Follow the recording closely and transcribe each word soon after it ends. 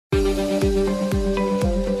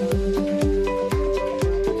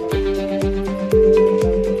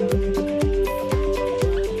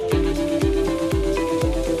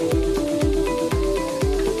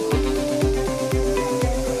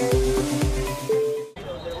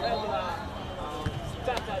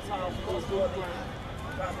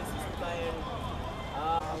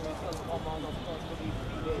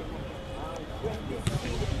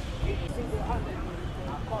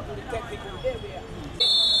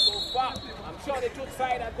the truth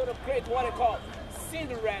side are going to create what they call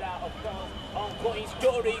Cinderella, of course, ongoing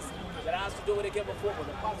stories that has to do with the game of football.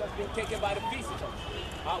 The pass has been taken by the visitors.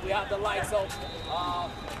 We have the likes of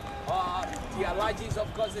the Alagis,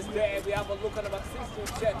 of course, is there. We have a look at number 16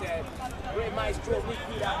 shirt there. Great maestro,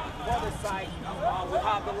 Nikita, on the side. We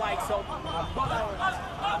have the likes of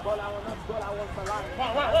Bolawan Salah.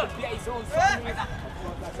 The PA zone family.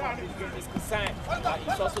 That's how this game is concerned.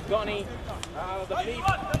 He's also gunning the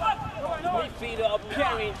midfielder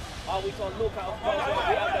appearing. We can look at, of course,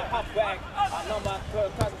 we have the halfback, number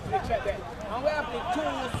 33 shirt there. And we have the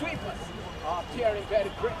two sweepers. Appearing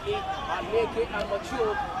very greatly, naked and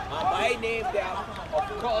mature. By name, they are, of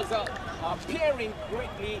course, appearing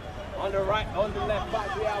greatly on the right, on the left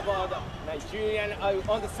back. We have the Nigerian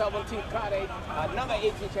on the 17th card, number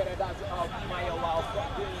 18, that's Mayowa.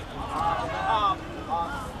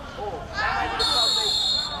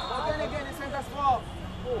 But then again, the centre spot.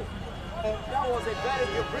 That was a very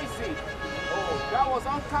good receipt. That was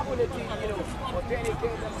uncalculated, you know. But then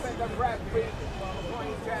again, the center referee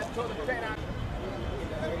going there to the penalty.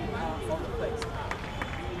 On the place.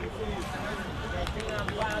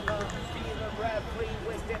 The referee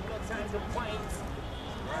wasted no time to point.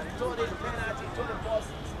 And to the penalty, to the box.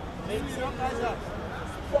 Makes him as a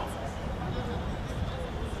spot.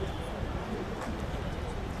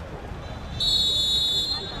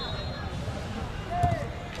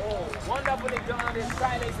 Wonderfully done. The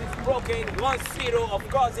silence is broken. 1-0, of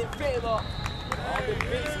course, in favor of the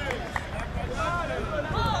visitors.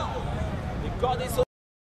 Because it's so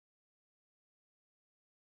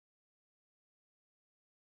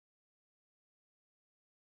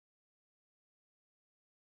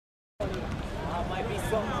might be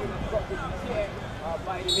something here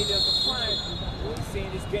by the millions of fans. We've seen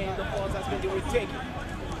this game, the balls has been retaken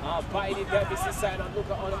by the Derbyshire side. And look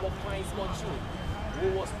at Honorable Pines Monchu, who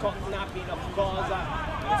was caught napping, of course.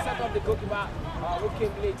 The set of the goalkeeper who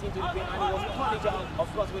came late into the game, and he was punished, of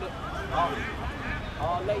course, with a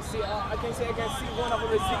let's see, I can see wonderful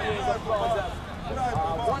resilience, of course.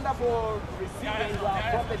 Wonderful resilience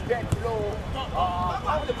from the dead blow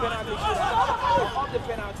of the penalty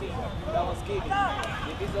that was given.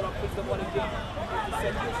 The visitor picks the ball again. The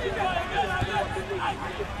second thing of the league,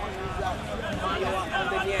 on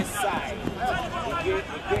the near side. The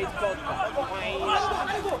great goalkeeper.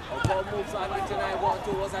 A ball moves on into 9-1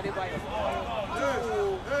 towards Adebayo.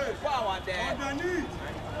 Power there.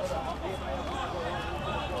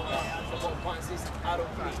 The ball bounces out of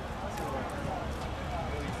play.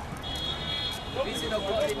 The visitor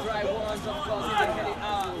got the dry ones, of course, in the heading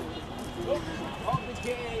out of the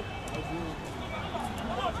game.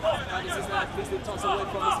 And this is now quickly tossed away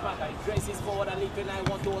from his back. He traces forward and leaping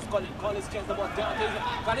 9-1 towards Collins. Collins checks the ball down.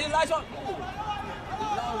 Can he lash on? It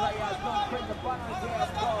looks like he has not pressed the button here,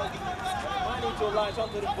 of course. Managed to launch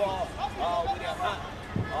onto the ball with a hand.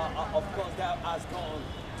 Of course, that has gone.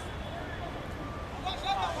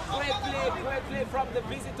 Great play from the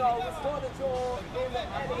visitor. We saw the draw in the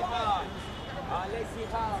early half. Let's see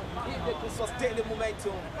how if they could sustain the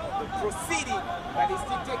momentum, the proceeding that is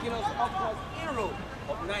still taking us upwards in a row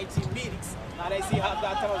of 90 minutes. And let's see how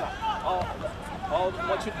that turns out.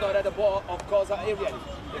 Much it not at the ball, of course, aerially.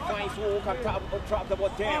 The Fines who can trap the ball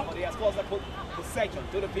down, but they are supposed to put possession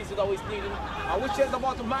to the visitor who is needing. We chase the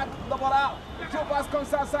ball to mark the ball out. The two pass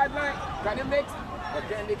comes outside line. Can he make? But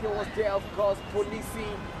then again was there, of course,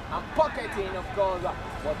 policing and pocketing, of course.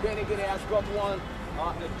 But then again, he has got one.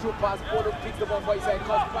 The troopers Polo picks the ball for his side,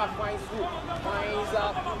 comes back, finds through, finds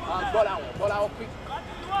Bolawan quick.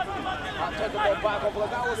 Take the ball back up.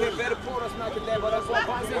 That was a very porous match in there, but that's what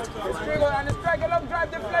passes. The stringer and the strike, a long drive,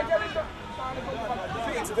 deflection.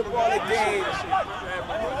 Fix the ball again.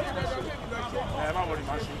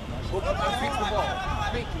 Fix the ball.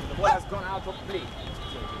 Speaking, the ball has gone out of play.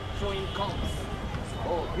 Throwing comes.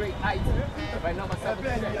 Oh, great item by number 7.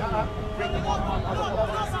 Bringing on the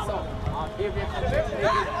ball. Area contested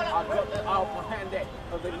out for handed.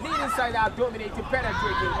 The leading side are dominating,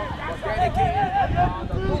 penetrating. But then again,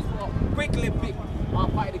 the loose ball quickly picked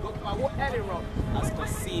by the goalkeeper who headed wrong. As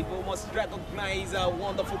conceived, we must recognize a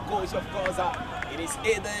wonderful coach, of course. It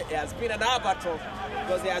has been an albatross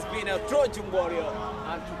because there has been a Trojan warrior.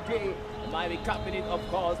 And today, might be captain, of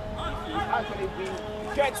course, if he actually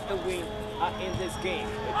gets the win in this game.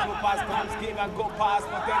 The true pass comes, give and go pass,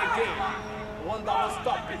 but then again, one that will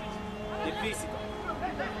stop it. The visitor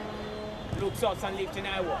looks up and lifts an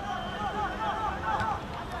eye.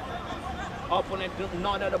 Opponent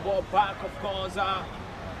nodded the ball back, of course, to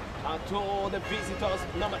the visitors.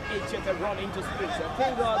 Number 8 just run into space. I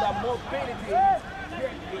think the mobility is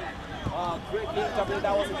greatly interpreted.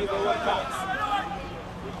 That was a giveaway pass.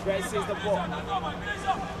 The Traces the ball.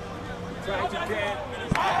 Trying to get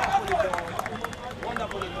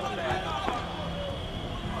wonderfully done there.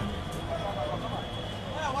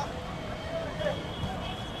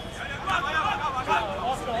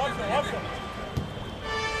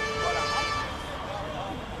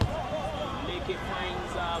 Leke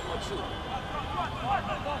finds Machu.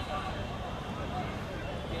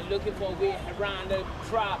 They're looking for a way around the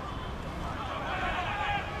trap.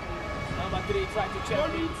 Number 3 try to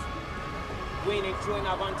check it. Winning throwing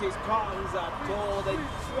advantage comes up to the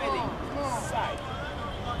trailing side.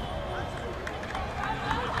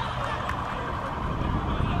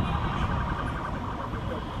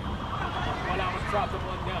 Drop the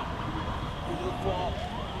one down. We look for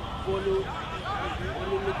Bolu.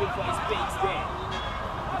 Bolu looking for his space there.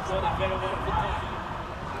 So the very wonderful company.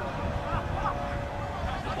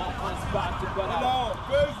 The ball comes back to Ghana.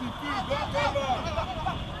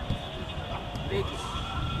 Biggie.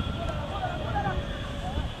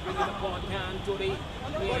 Bringing the ball down to the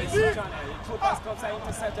nearest channel. Two pass comes out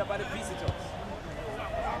intercepted by the visitors.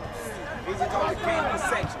 Visitors gain the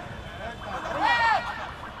section.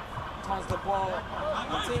 Turns the ball. I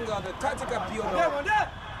think the tactical build-up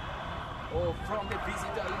from the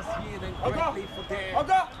visitor is here then greatly for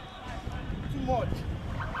them. Too much.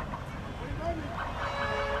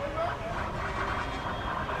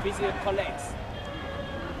 Visitor collects,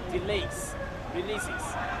 delays, releases.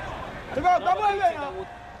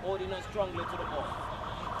 Holding on strongly to the ball.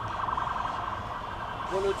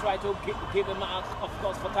 Bolu try to give him out, of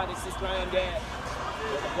course, for 36 Ryan there.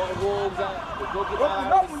 The ball rolls out, the goalkeeper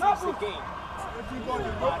receives again.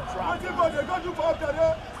 Bad trapping from the goalkeeper.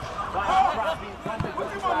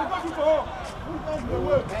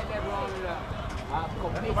 Headed run,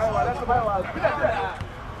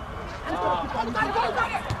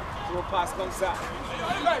 through pass comes out.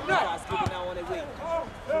 Pass giving that one away.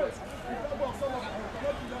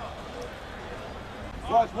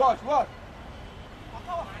 Watch.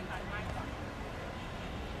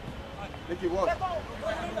 Make it work.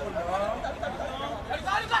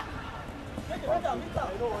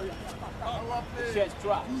 Chest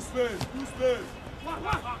drop. Two space.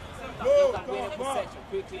 Go. Possession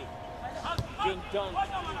quickly. Being done.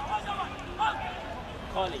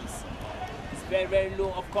 Collins. It's very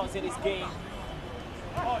low, of course, in this game.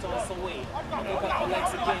 Toss away. Luka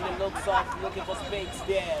collects again and looks off, looking for space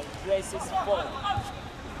there. Traces forward.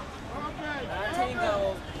 I think,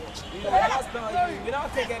 you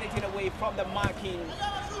don't take anything away from the marking.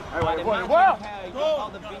 The marking all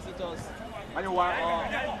the visitors.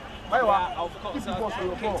 Of course,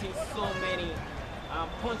 locating so many,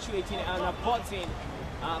 punctuating and aborting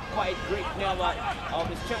quite great number of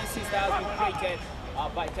the chances that has been created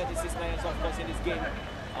by 36 Lions, of course, in this game.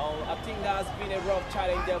 I think that has been a rough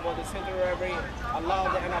challenge there, but the central referee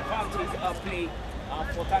allowed an advantage play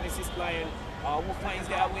for 36 Lions. Who finds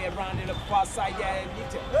their way around in the far side there and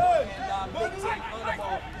makes it on the ball.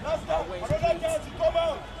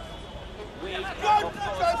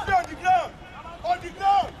 On the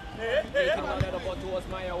ground! Taking on the ball towards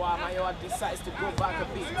Mayowa. Mayowa decides to go back a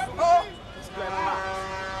bit. Square pass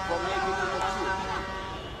from Leke to the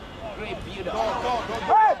great build-up.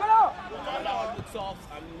 Now looks off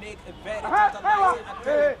and make a very tantalizing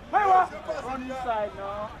attack. Run inside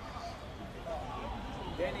now.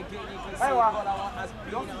 Then again, you can see Bolawa has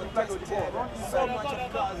been tested so much of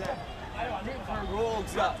cars. Different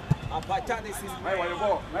roles by 36 he's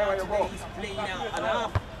playing out and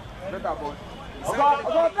half. Better boy. I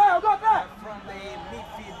got that. From the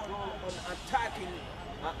midfield role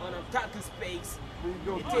on attacking space.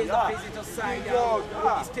 It is the visitor side.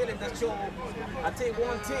 He's still in the show. I think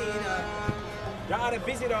one thing, the other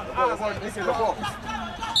visitor actually,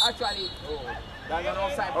 that's an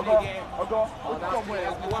offside play again.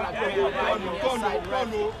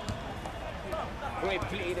 Great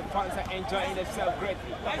play, the fans are enjoying themselves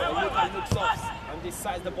greatly. Luka looks up and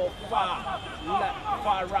decides the ball far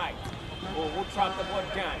right. Who trapped the ball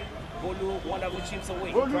down. Bolu, wonderful chips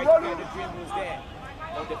away. Tries to get the dribbles there.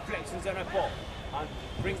 On the flexions on the ball. And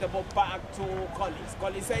brings the ball back to Collins.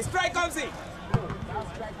 Collins says, strike comes in. That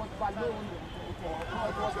strike was balloon.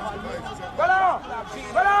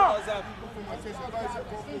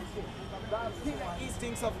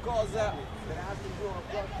 Instincts, of course, that has to do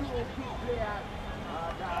with two key players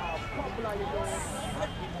that are popular,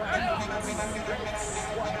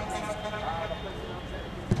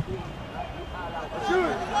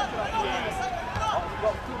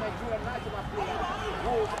 got two Nigerian national players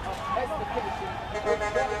who of expectation.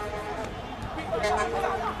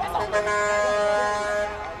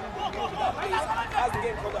 As the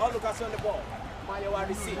game for the Olukas on the ball. Mayowa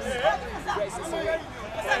receives. Presses away.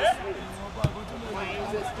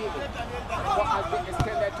 Finds Steven. What has been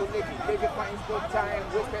extended to Levy. Levy finds no time,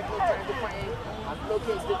 wasted no time to find and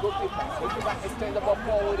locates the goalkeeper. Goalkeeper extends the ball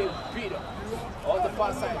forward with a beater. On the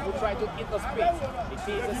far side, who try to hit the space. It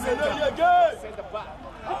is the center back.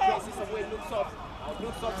 He presses away, looks up.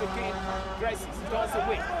 Looks up again, presses, turns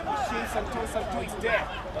away. He shifts and turns and twists there.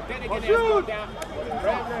 But then again, he has gone down.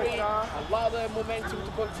 Referee allow the momentum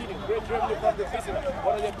to continue. Great dribbling from the visitor.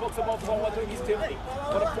 One of the pokes the ball forward to his team.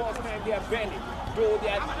 For the first time, they are bending. Though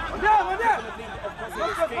they are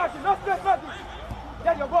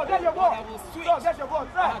Get your ball, get your ball. Get your ball,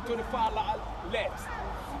 to the far left.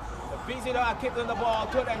 The visitor are keeping the ball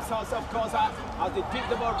to themselves, of course, as they dig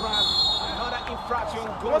the ball around. Another infraction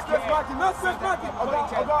goes there. No space, Martin.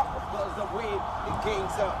 Because the way the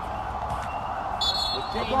gains up. The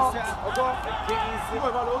gains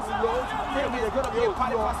there's going to be a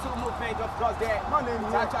party pass movement, of course, there.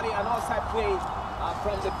 It's actually an outside play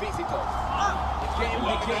from the visitors. The game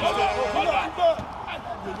begins to over.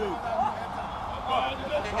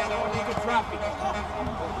 Into traffic.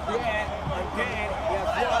 Yeah, and then he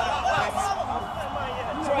has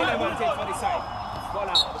throwing them on take for the side. Ball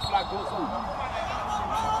out, the flag goes on.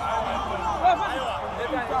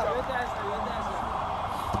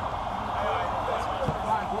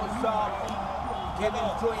 Flag goes up, giving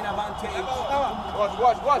throwing advantage.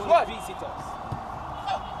 What? Visitors.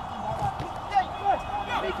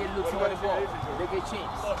 Make it look for the ball. Make it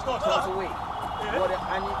change. Toss away. What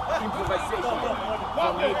an improvisation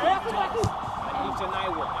from Nathan Thomas and Ethan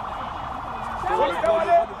Iwo. He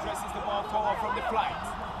dresses the ball forward from the flight.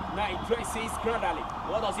 Now he dresses gradually.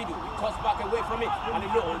 What does he do? He cuts back away from it and he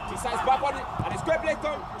decides back on it. And it's great play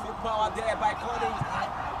turn. Took power there by Collins.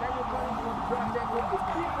 Daniel Collins was drafted with a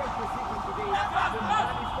different position today.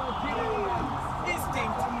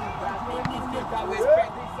 Instinct. That we expect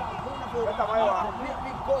this wonderful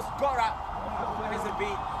completely ghost scorer. Where is the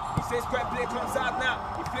beat? He says great play comes out now.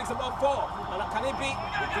 He flicks the ball forward. And can it be?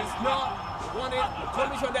 It is not. Won it. The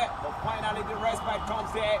commission there. But finally the respite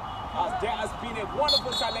comes there. As there has been a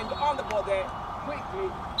wonderful challenge on the ball there.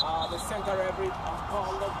 Quickly, the center referee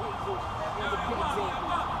called the whistle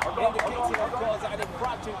indicating, of course, an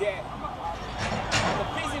infraction there. And the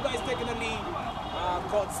visitor is taking the lead.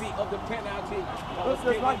 Courtesy of the penalty. No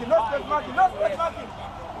space, Martin.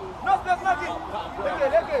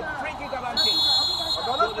 Free kick advantage.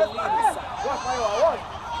 Watch.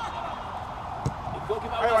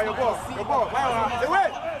 Your ball. Mayowa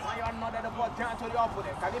nodded the ball down to the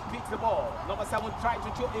opponent. Can he pick the ball? Number 7 tried to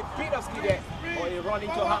shoot a bit of skill there. Or he run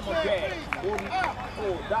into Hammer there.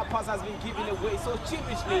 Oh, that pass has been given away so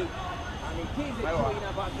cheapishly. And he gives it to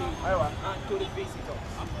advantage and to the visitors.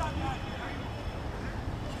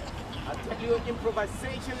 I tell you,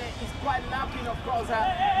 improvisation is quite lacking, of course,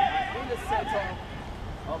 in the center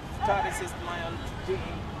of 36th Mayan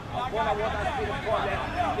today. I wonder what has been the problem.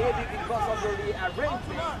 Maybe because of the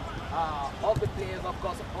rearrangement of the players, of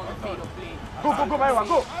course, on the field of play. Go, Mayowa,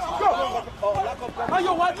 go. Lack of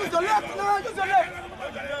Mayowa, use your left.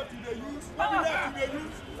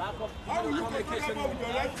 Lack of communication.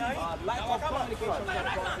 Lack of communication,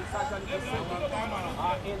 of course, is actually presented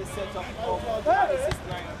in the center of 36th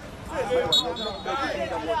Mayan.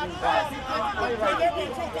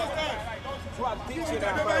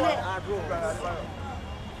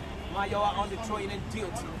 Mayowa on the throwing and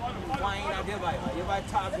duty. Wine and Devi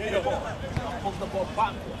tags the ball. Pump the ball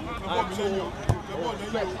back.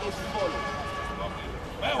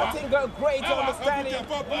 I think a great understanding.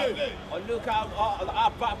 Look at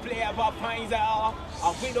our back player, our Pines.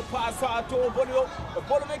 I'll bring the pass out to Bolio. The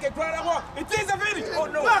ball make a great one. It is a finish. Oh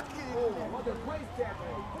no. What a great step.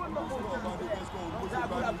 That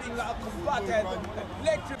would have been combated.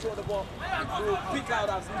 Electric to the ball. To pick out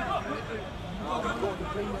us. Of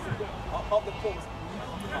the post.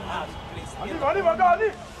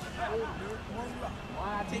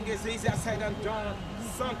 I think it's easier said than done.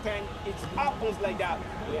 Sometimes it happens like that.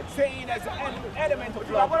 We're saying as an element of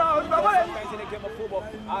luck. Sometimes in a game of football,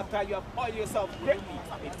 after you have oiled yourself greatly,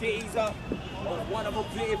 it is a wonderful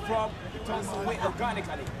play from it turns away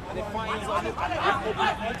organically, and it finds on the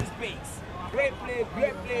empty space. Great play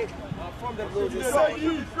from the losing side at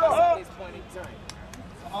this point in time.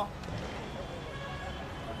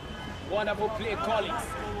 Wonderful play, Collins.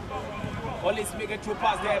 Collins make a true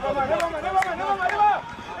pass there.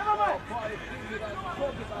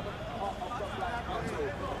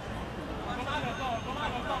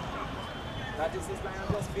 That is his line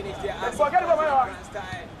just finished there. Not too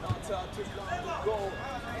long to go.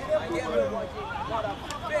 And here we're watching one of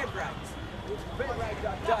favorites Very right,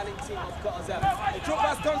 darling team, of course. The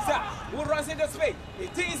Troopers comes out. Who runs in the space?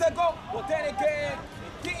 It is a goal, but then again,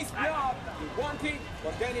 it is beyond. He wanted,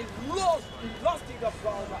 but then he lost it, of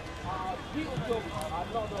course. Beautiful,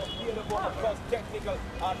 another beautiful, of course, technical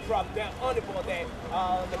drop down on the ball there.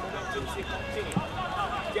 The momentum is continuing.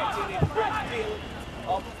 Getting a great deal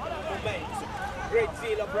of momentum. Great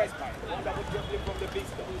deal of respite. Wonderful juggling from the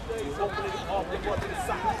beast. He's opening up the ball to the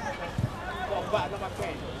side. For back number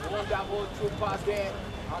 10. Wonderful through pass there.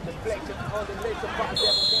 On the flexion, on the later pass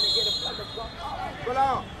there. But then again, the flag of God. Go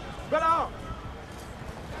down. Go down.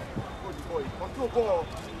 Boy, control ball.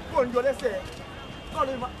 Go on, you let's say. Go on,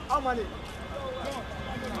 how many?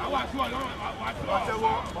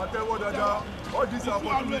 Whatever, Dada. All this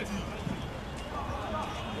opportunity.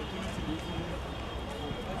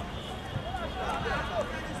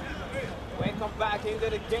 Welcome back into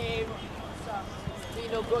the game.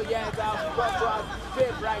 Tino Goyes out front to our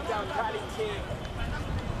fifth right down Cali team.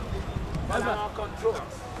 Banana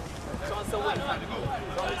controls. Turns away.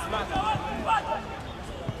 From his man.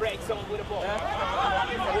 Breaks on with the ball.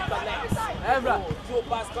 With the legs. Two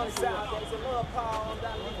pass comes out. There's a little power on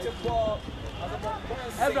that little ball. About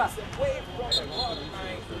 1-6 away from the ball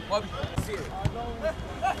line. Zero.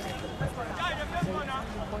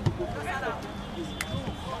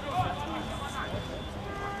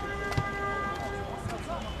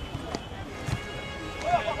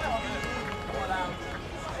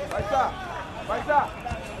 Vai cá.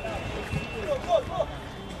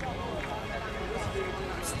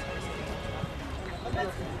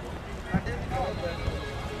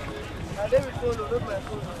 Cadê o fundo? Não é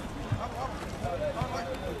fundo.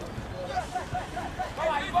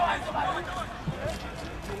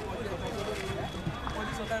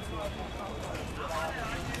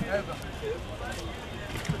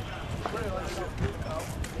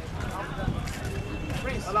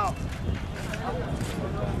 Allow.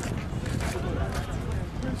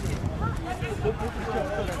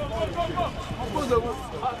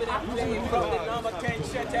 Playing from the number 10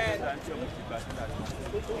 Shetan.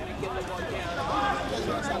 Gonna get the ball down.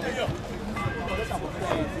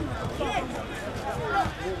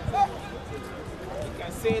 You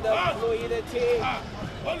can see the fluidity.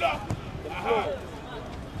 The flow.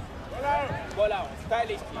 Ball out,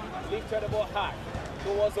 stylish. Lift the ball high.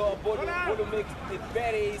 Towards our body. Body makes it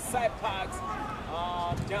very side parks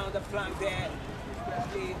down the flank there.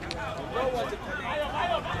 No one to connect.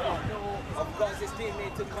 Of course, they still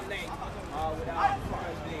need to connect with our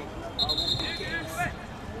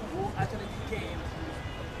who actually became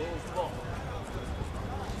those balls.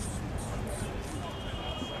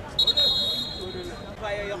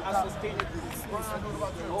 Player your sustained wonderful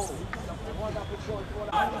goal.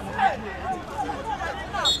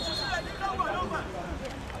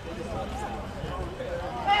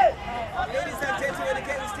 Ladies and gentlemen, the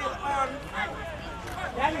game is still on.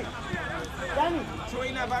 Danny.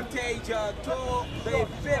 Throwing advantage to the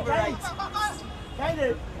favorite.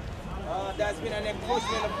 There's been an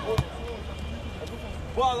encroachment of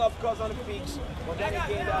ball, of course, on the pitch. But then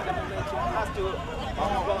again, the momentum has to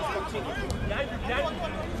continue.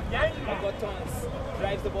 Botons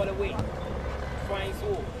drives the ball away. Finds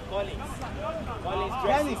who? Collins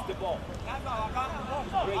dresses the ball.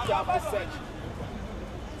 Great job for section.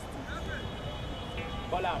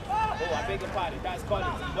 Ball out. Oh, I beg your pardon. That's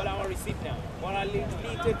Collins. Ball out on receive now. Ball out lead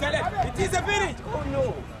to tell him. It is a finish. Oh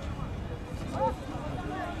no.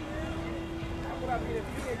 That could have been a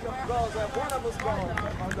finish of goals. One of us goals.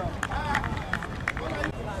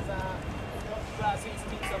 Class 6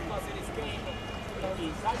 teams, of course, in this game.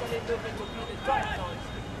 He's actually looking to be the top notch.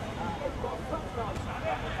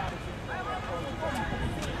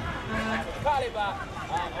 Caliber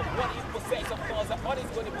of what he possesses, of course, what is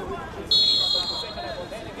going to be possession level.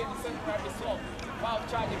 Then again, the center result, foul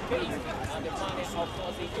charge pace, and the man of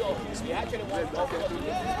course, he actually wants to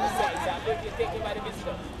possess, and if you take him by the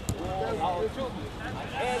visitor, our two, an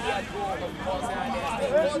earlier goal, of course, and they're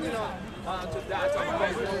still holding on to that, of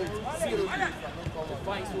course, 0.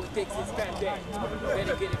 Finds who takes his time there. Then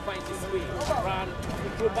again, he finds his way. Run, the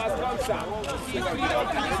through pass comes out.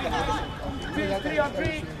 3 on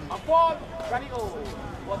 3, a 4, Kali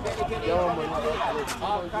But then again,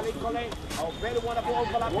 Kali Collins, a very wonderful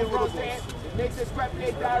overlapping runs there. It makes a scrap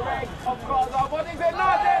play direct. Of course, but he said,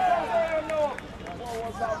 not there, no. What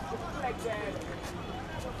was that deflected?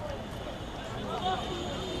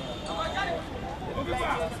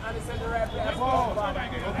 And it's in the red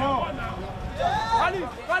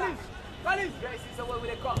Collins! Grace is away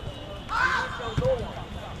with a cup. No one.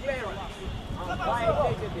 Clearance.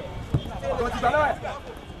 Violated there.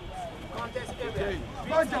 Contest area.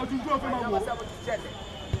 Number 7 to Jetty.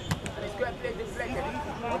 And it's great play deflected.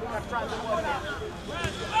 Oduna tries to work there.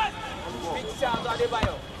 Big chance on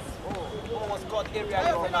Adebayo. Almost caught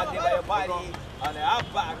area from Adebayo body and a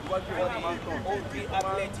halfback for the OP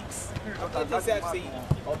Athletics. This FC,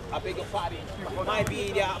 I beg your pardon, might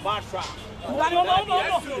be their Bartra.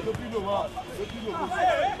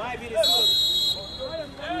 Might be the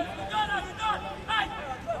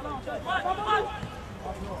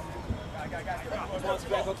Must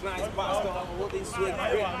recognize Pastor holding sweet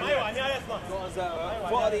because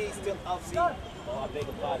body still FC. Oh, I beg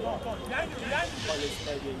your pardon. College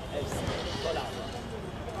Legend FC. Ball out.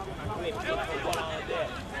 Great kick for ball out there.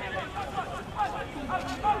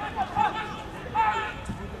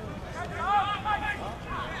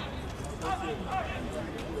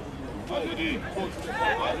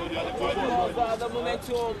 The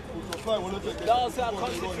momentum, those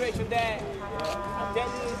concentration there. I'm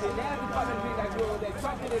telling you, in every commentary that go, they're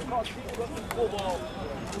talking about football.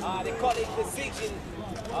 They call it precision.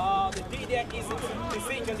 The DDR is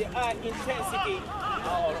precision, the high intensity.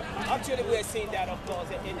 Actually, we're seeing that, of course,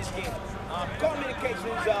 in this game.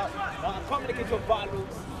 Communication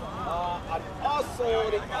values. And also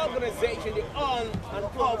the organization, the on and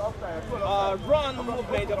off run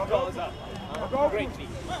movement, of course, greatly.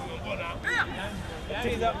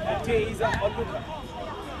 Taser Oluka.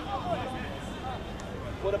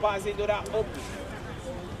 Put the pass into that open.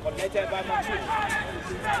 Connected by Machu.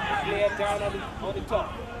 Play it down on the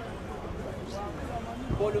top.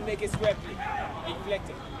 Ball to make it swiftly.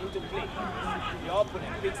 Deflected into play. The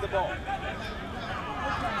opponent picks the ball.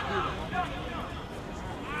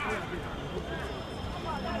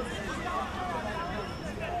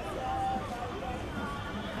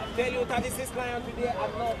 I tell you, 36 Lions today are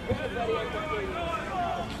not very, very entertaining.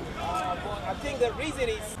 But I think the reason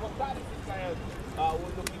is for 36 Lions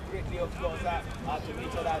we're looking greatly, of course, to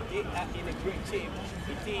make sure that they are in a great shape.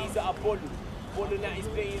 It is Apollo. Apollo now is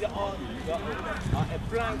playing on a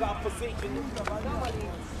blank position. Normally,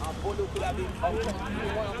 Apollo could have been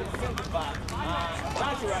one of the center back.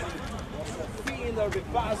 Naturally, seeing the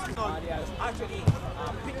reverse, they are actually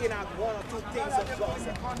picking out one or two things, of course,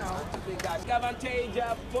 to take that advantage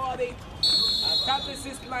for the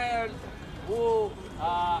 36 Lions who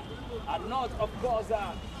are not, of course,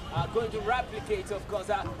 going to replicate, of course,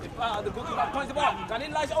 the goalkeeper points the ball. Can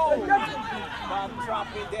it launch? Oh! Back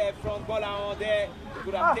trapping there from Bola there. He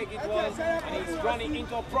could have taken it once, and he's running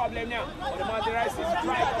into a problem now. But the man, the rest is right, of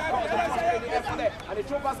course, the rest is really effort there. And the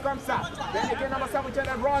troopers comes up. Then again, number 7,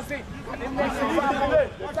 Jordan runs in. And it makes it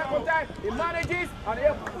one time. He manages, and he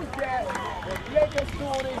puts there. The latest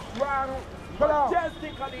tool is run.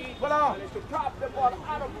 Majestically, managed to drop the ball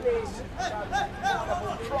out of place.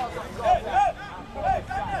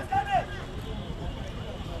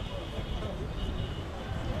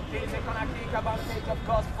 There's a connecting advantage, of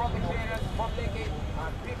course, from the players, from Lincoln,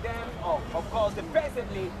 and pick them up. Of course,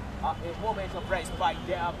 defensively, a moment of respite.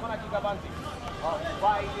 They are connecting advantage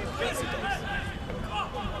by the visitors.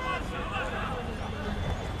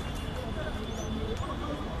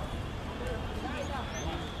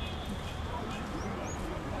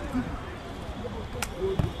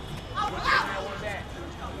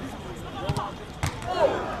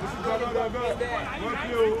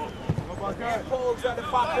 Pulls on the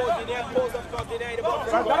far post, the near post, of course, deny the ball.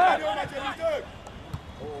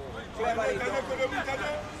 Cleverly done.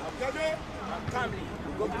 Calmly,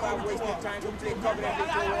 go to our wasting time to play covering the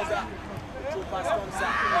two pass comes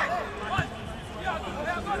up.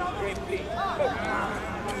 Great play.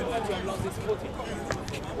 But you have lost his footing.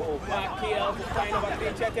 Oh, back here to find over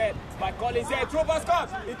being checked by Collins here. Through pass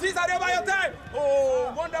comes. It is Adebayo time.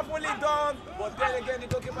 Oh, wonderfully done. But then again, the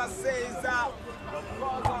goalkeeper says that.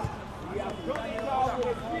 We have done it now with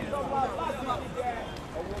the spirit of velocity there.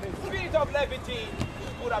 And with the spirit of levity,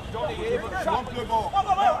 could have done it even sharply.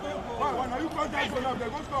 Why now you can't guys on up there?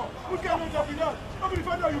 Go score. Who can't jump in that? Nobody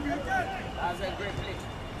defender you be. That's a great play.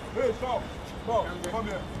 Hey, stop. Come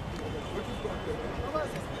here.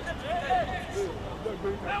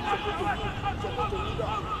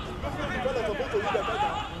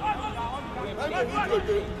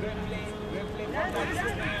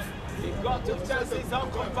 They've got two chances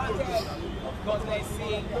unconverted. Of course, let's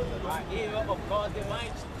see. Here, of course, the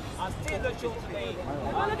match are still the show today.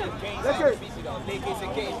 Against Lake is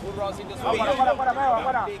again who runs into space.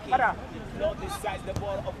 Not decides the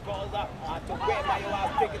ball, of course, to where Mayo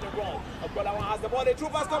has taken the run. Abdullah has the ball. The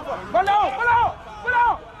troopers come from. I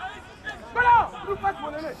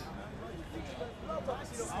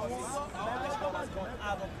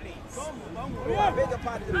beg your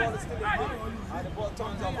pardon, the ball is still in play. And the ball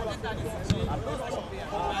turns off.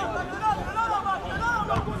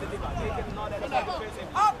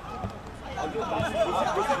 We're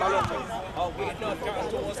not coming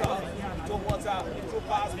towards the true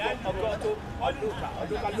pass from Ogoto or Luka.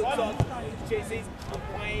 Luka looks up, chases, and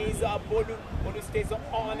finds Bodu. Bodu stays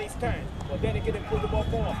on his turn. But then again, they put the ball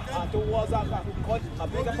forward towards Aka, who caught a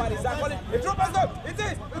bigger part. Is that calling? The true pass up. It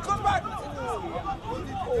is. It comes back. Oh,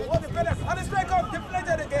 what a better. And the strike up.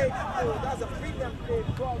 Deflated again. Oh, that's a premium play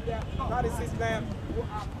from there. That is his name.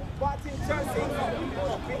 Batting Chelsea.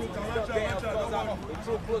 But Billy is not there. Of course, the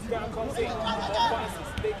true close down comes in. More passes.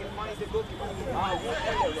 They can find the goalkeeper. Of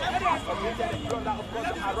course,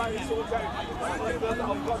 around his own territory.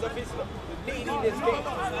 Of course, the Vissla leading this game.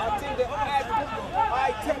 I think the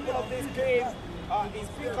high tempo of this game is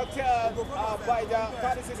being curtailed by the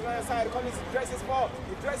 36-man side. Coming dresses for.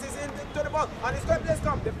 He dresses into the ball. And it's going to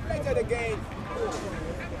come. Deflated again.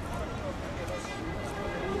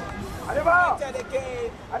 Deflated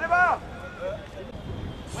again.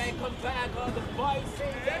 Welcome back on the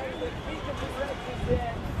voices and the feature is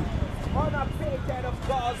there. Unaffected, of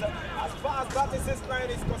course, as far as Baptist's line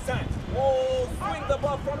is concerned. Oh, swing the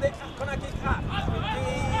ball from the corner kick up.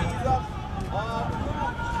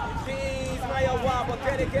 It is Mayawa, but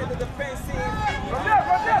then again the defensive. From there.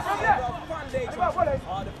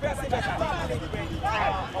 Defensive establishment.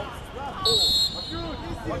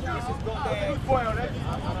 This is not there.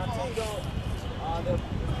 And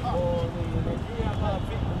I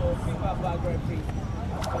think the finger back referee.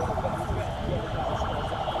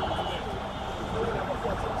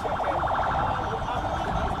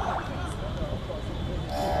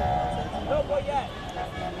 No boy yet.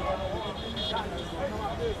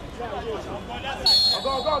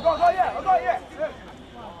 Go, yeah.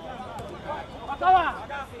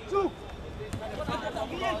 Two.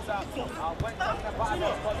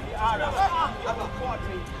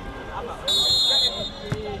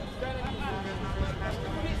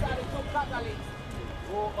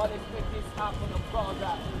 Unexpected stop on the cross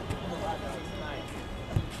out.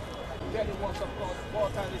 Kelly wants of course, 4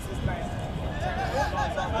 times this is nice.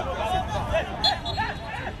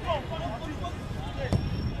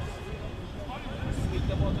 Sweep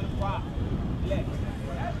the ball to the far left.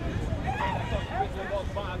 And I thought Chris will walk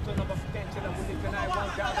back to number 10 and we can run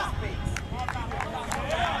down the space.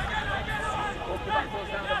 Goalkeeper goes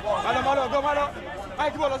down the ball. Go, Malo.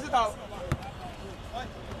 Mike, come on, sit down.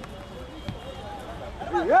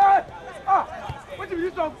 Yeah! What did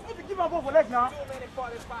you do? What did you give up for leg now?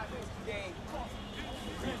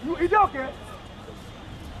 You is it okay?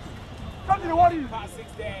 Come to the water. Past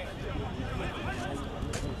 6 there.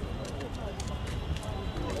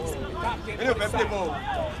 Play ball.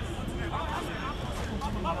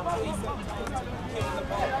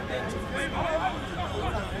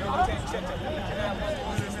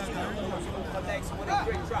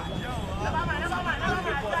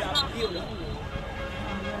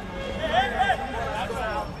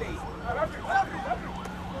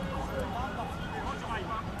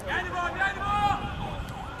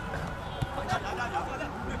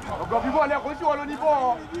 Encore plus bon, les reçus au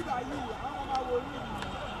niveau.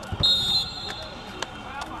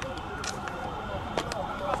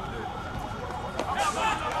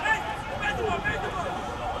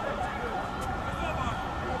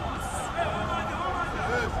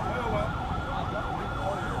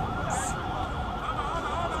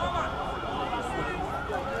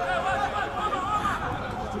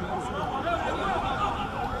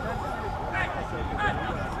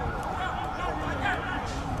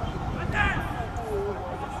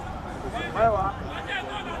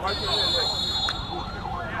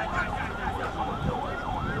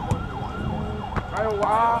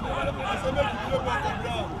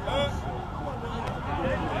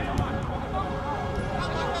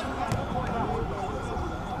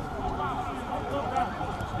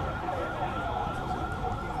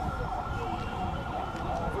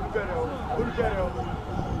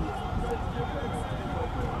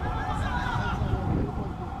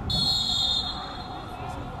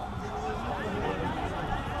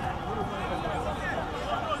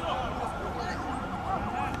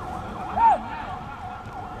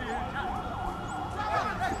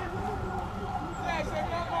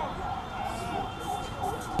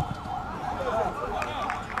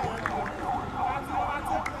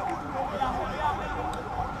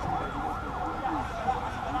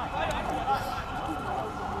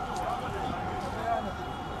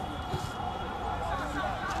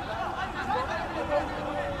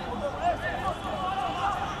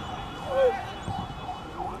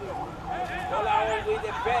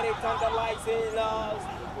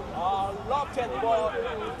 Locked ball,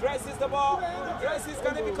 dresses the ball, dresses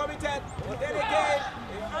can be committed, but then again,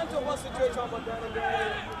 in Antoine's situation, but then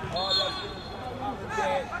again,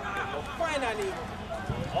 but finally,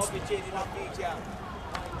 officiating a feature.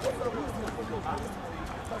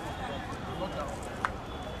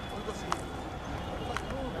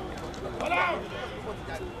 Hold on!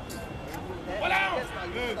 Hold on!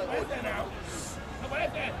 Listen now.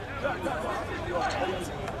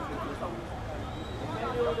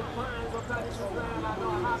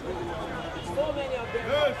 So many of them.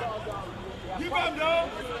 Give them now.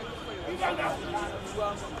 Give them now.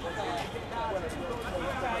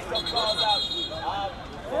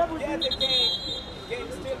 Yeah, the game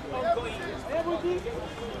still ongoing.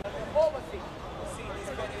 Overseas. See this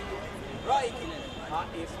right,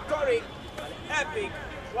 historic, epic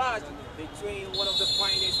clash between one of the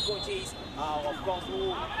finest coaches, of course,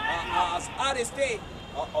 who has had a stay,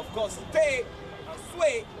 of course, stay and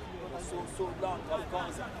sway for so long, of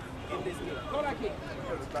course, in this game.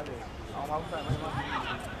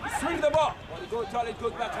 Swing the ball. When you go, Charlie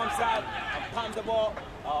goes back on side and palm the ball.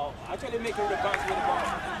 Actually making the bounce with the ball.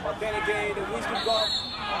 But then again, the wind will go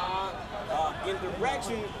in the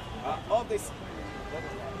direction of this.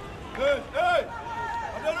 Hey!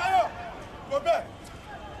 Go back!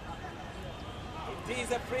 It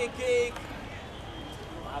is a free kick.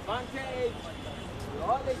 Advantage.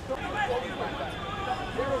 All they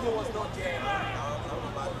was not there.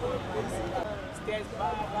 Stands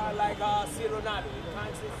by like C. Ronaldo. He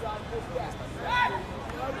finds himself this gap.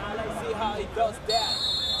 Now let's see how he does that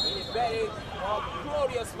in a very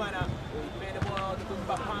glorious manner. He made the ball to put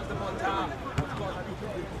back the ball down.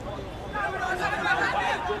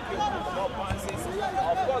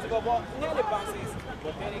 Of course, the ball nearly bounces,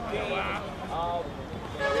 but then again,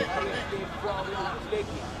 very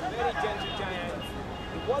gentle giant.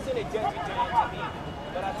 It wasn't a gentle giant to me,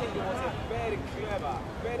 but I think it was a very clever,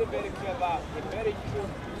 a very true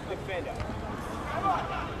defender.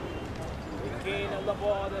 Again on the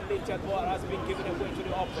ball, the Richard ball has been given away to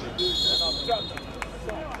the opponent. An obstruction.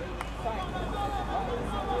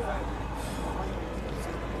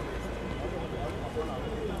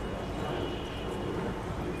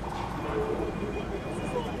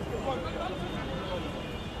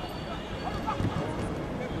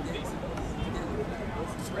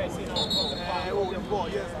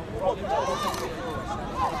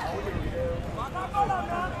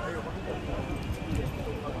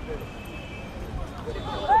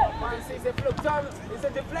 It's a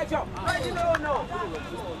deflection. No.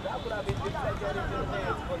 That could have been deflected into the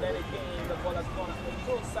net, but then again, the ball has gone to the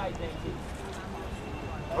close side net.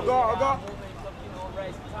 I got.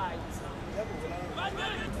 Rest tight.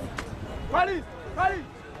 Paddy!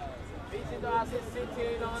 Visitor is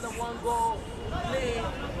sitting on the one goal lead.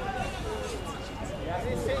 He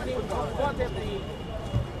is sitting comfortably.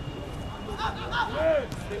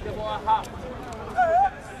 Take the ball half.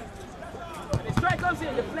 And the strike comes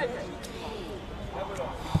in, deflected.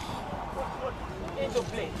 Into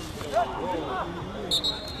play.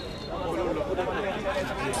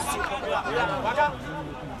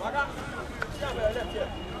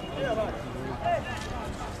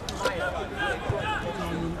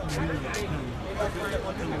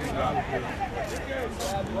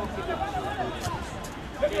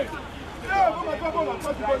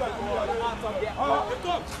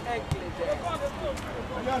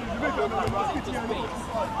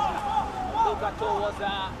 Lukato was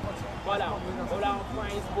Bola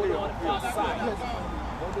finds Bola on the far side.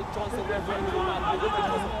 Only chance of revenge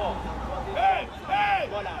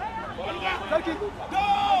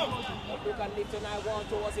Luka Lipton I want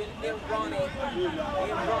towards Imrani,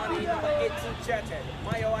 number 18 Chatted.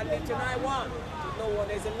 Mayo and Lipton I want. No one,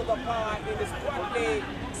 there's another power in the squad league.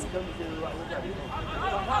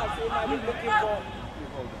 Perhaps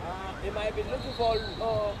they might be looking for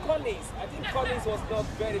Collins. I think Collins was not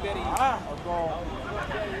very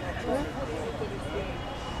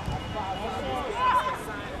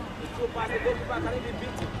pass the goalkeeper can even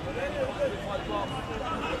beat him.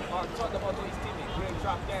 Turn the ball to his teammate. Great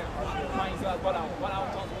trap there. Finds ball out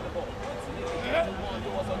turns with the ball.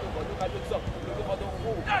 Look at looks up. Looking for the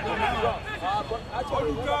move. But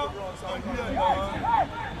actually,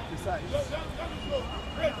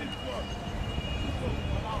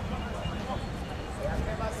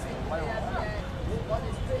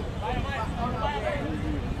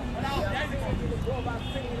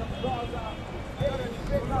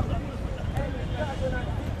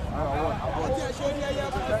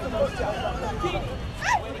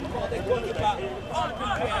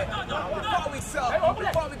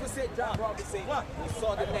 before we could say John Robinson, we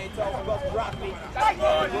saw the name of Bradley.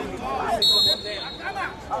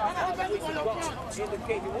 In the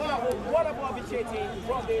indicating what about officiating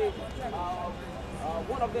from the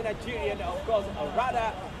one of the Nigerian, of course,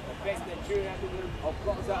 rather the best Nigerian, of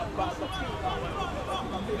course, about the team.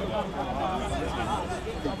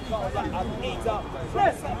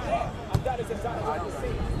 And that is exactly what you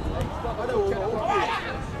see.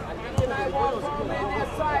 And I was from the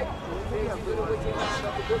left side.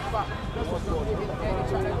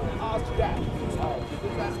 After that,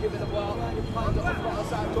 that's giving the ball.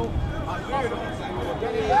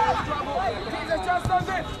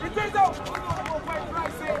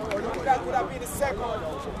 That could have been the second.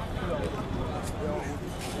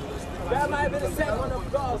 That might be the second,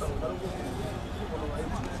 of course.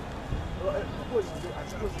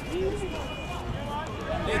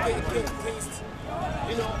 They get pissed,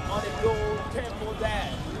 you know, on the low tempo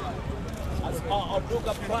there. As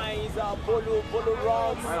Oduga finds Bolu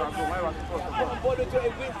runs. Bolu to a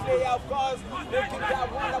good player, of course. They keep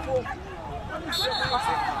that wonderful.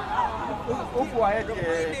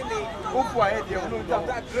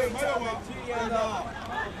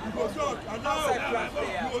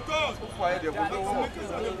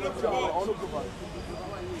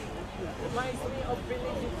 Reminds me of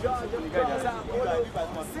Billy George, of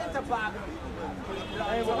course, centre back. And I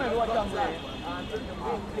tell you,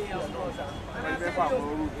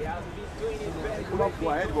 he has been doing it very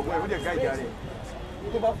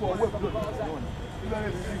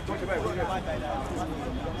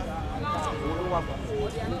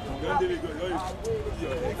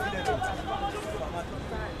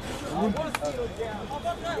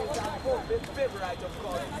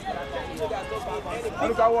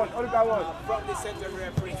from the center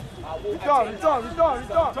referee. Return.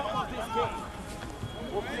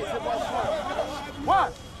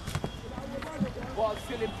 What? Ball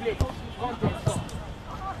still in play. Contest.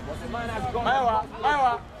 But the man has gone. Maiwa.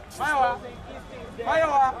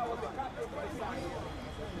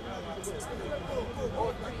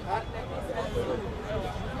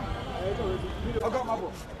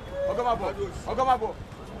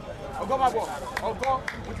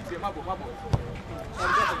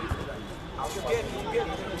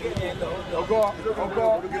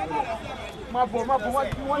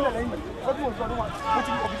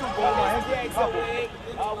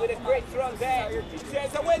 With a great run there. He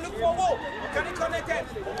says away, look for Wolf. Can he connect it? Of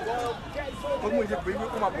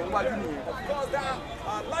course, that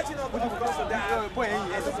large enough of course that.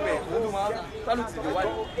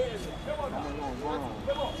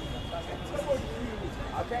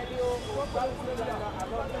 I'll tell you,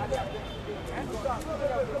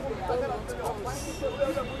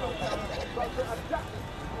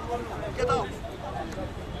 get out.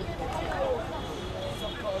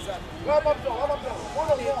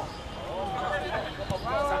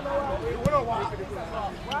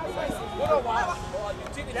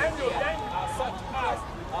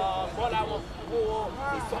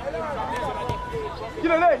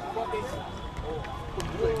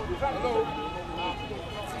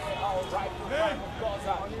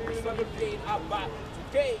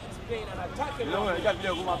 Today he's playing an attacking role. I bet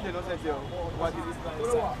you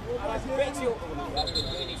he's been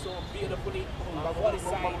doing it so beautifully on what is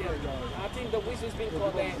side. I think the whistle's been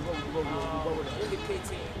called there,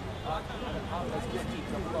 indicating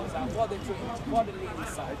for the train, for the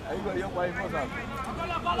ladies side. And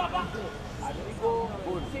we go,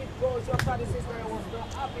 kid goes up to the sister was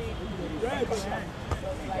not happy.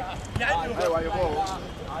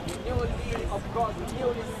 The new lead, of course, the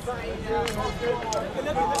newly signed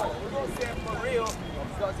Jose Mario, of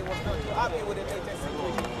course, he was not too happy with the latest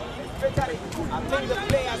situation. Especially, I think the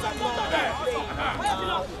players are not playing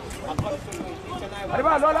according to each and every.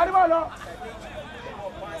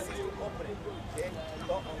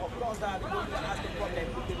 Of course, the goalkeeper has the problem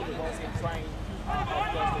with the balls in trying to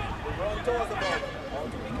run towards the ball or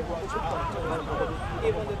to make a run towards the ball.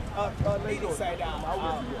 Even the leading side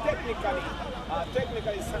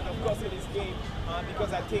technically, of course, in this game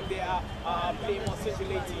because I think they are playing more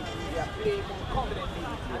scintillating, they are playing more confidently,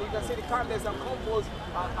 and you can see the calmness and composed,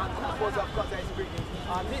 of course, that is bringing.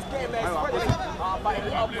 This game is especially by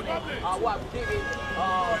the opponent who have given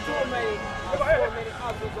so many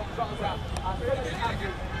outputs of Gaza,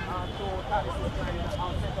 so that is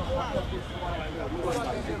our center of this one.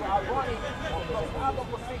 They are running, of course, out of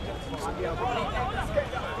position, and they are running every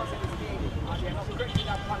schedule because of this game, and they are not breaking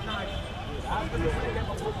that panache.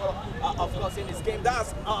 Of course, in this game,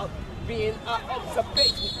 that's being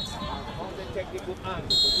observation on the technical angle.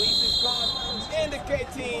 The whistle is gone,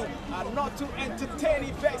 indicating not to entertain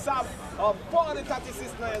effects of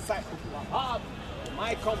 436 side.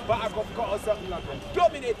 Might come back, of course, and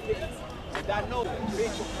dominate things. That no big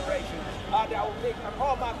operation. They will make a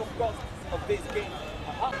callback, of course, of this game.